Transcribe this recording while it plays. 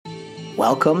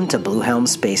Welcome to Blue Helm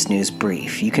Space News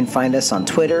Brief. You can find us on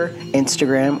Twitter,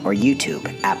 Instagram, or YouTube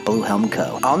at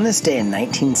bluehelmco. On this day in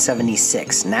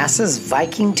 1976, NASA's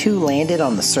Viking 2 landed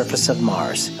on the surface of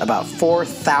Mars, about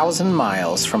 4,000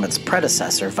 miles from its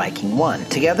predecessor, Viking 1.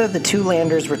 Together, the two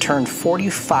landers returned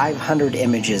 4,500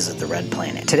 images of the red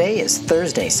planet. Today is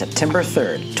Thursday, September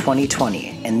 3rd,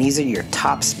 2020, and these are your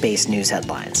top space news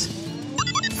headlines.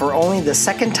 For only the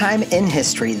second time in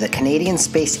history, the Canadian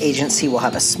Space Agency will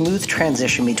have a smooth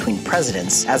transition between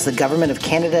presidents as the Government of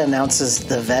Canada announces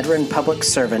the veteran public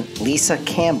servant Lisa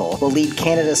Campbell will lead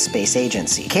Canada's space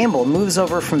agency. Campbell moves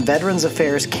over from Veterans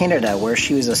Affairs Canada, where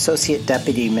she was Associate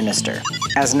Deputy Minister.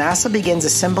 As NASA begins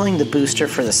assembling the booster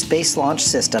for the Space Launch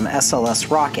System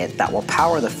SLS rocket that will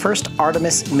power the first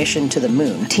Artemis mission to the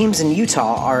moon, teams in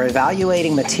Utah are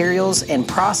evaluating materials and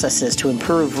processes to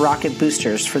improve rocket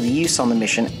boosters for the use on the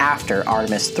mission after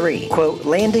Artemis 3. Quote,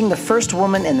 landing the first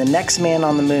woman and the next man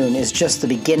on the moon is just the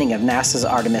beginning of NASA's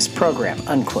Artemis program,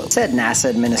 unquote, said NASA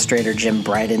Administrator Jim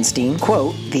Bridenstine.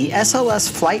 Quote, the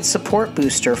SLS flight support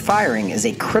booster firing is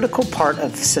a critical part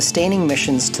of sustaining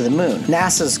missions to the moon.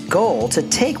 NASA's goal to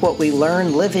take what we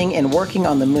learned living and working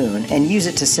on the moon and use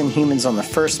it to send humans on the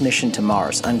first mission to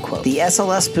Mars, unquote. The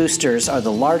SLS boosters are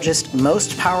the largest,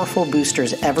 most powerful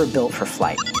boosters ever built for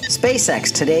flight.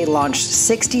 SpaceX today launched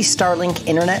 60 Starlink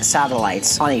internet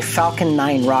satellites on a Falcon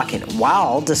 9 rocket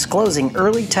while disclosing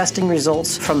early testing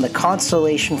results from the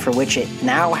constellation for which it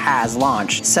now has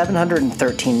launched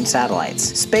 713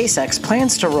 satellites. SpaceX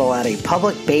plans to roll out a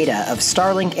public beta of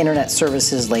Starlink internet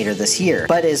services later this year,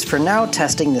 but is for now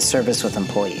testing the service with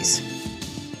employees.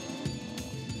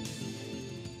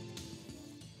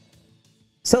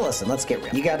 So listen, let's get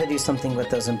real. You got to do something with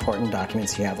those important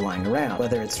documents you have lying around.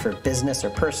 Whether it's for business or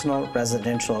personal,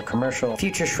 residential or commercial,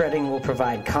 Future Shredding will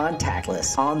provide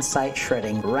contactless, on-site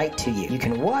shredding right to you. You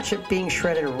can watch it being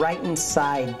shredded right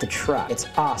inside the truck. It's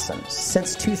awesome.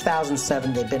 Since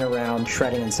 2007, they've been around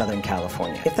shredding in Southern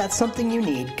California. If that's something you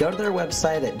need, go to their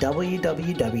website at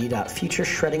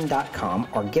www.futureshredding.com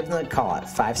or give them a call at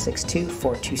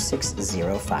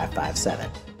 562-426-0557.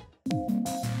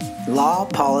 Law,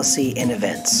 policy, and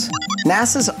events.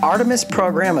 NASA's Artemis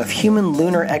program of human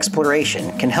lunar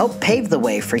exploration can help pave the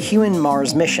way for human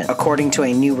Mars mission, according to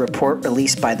a new report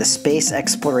released by the Space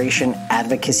Exploration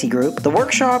Advocacy Group. The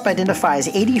workshop identifies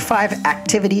 85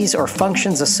 activities or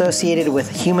functions associated with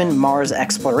human Mars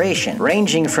exploration,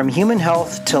 ranging from human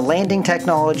health to landing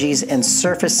technologies and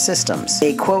surface systems.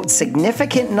 A, quote,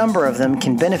 significant number of them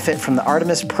can benefit from the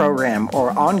Artemis program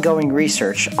or ongoing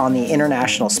research on the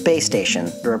International Space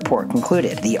Station, the report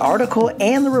concluded. The article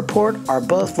and the report are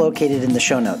both located in the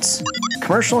show notes.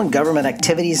 Commercial and government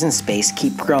activities in space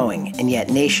keep growing, and yet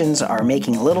nations are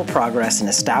making little progress in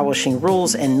establishing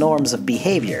rules and norms of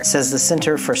behavior, says the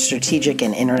Center for Strategic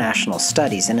and International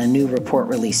Studies in a new report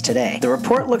released today. The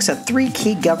report looks at three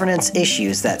key governance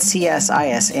issues that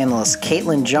CSIS analyst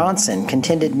Caitlin Johnson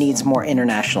contended needs more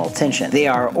international attention. They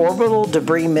are orbital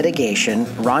debris mitigation,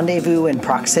 rendezvous and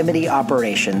proximity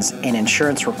operations, and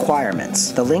insurance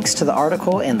requirements. The links to the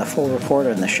article and the full report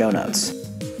are in the show notes.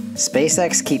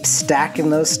 SpaceX keeps stacking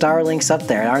those Starlinks up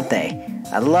there, aren't they?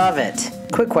 I love it.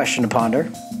 Quick question to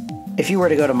ponder. If you were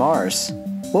to go to Mars,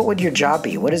 what would your job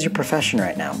be? What is your profession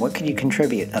right now? What could you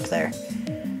contribute up there?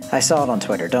 I saw it on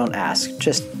Twitter. Don't ask.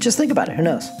 Just think about it. Who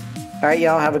knows? All right,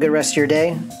 y'all. Have a good rest of your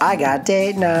day. I got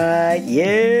date night.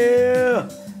 Yeah.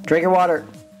 Drink your water.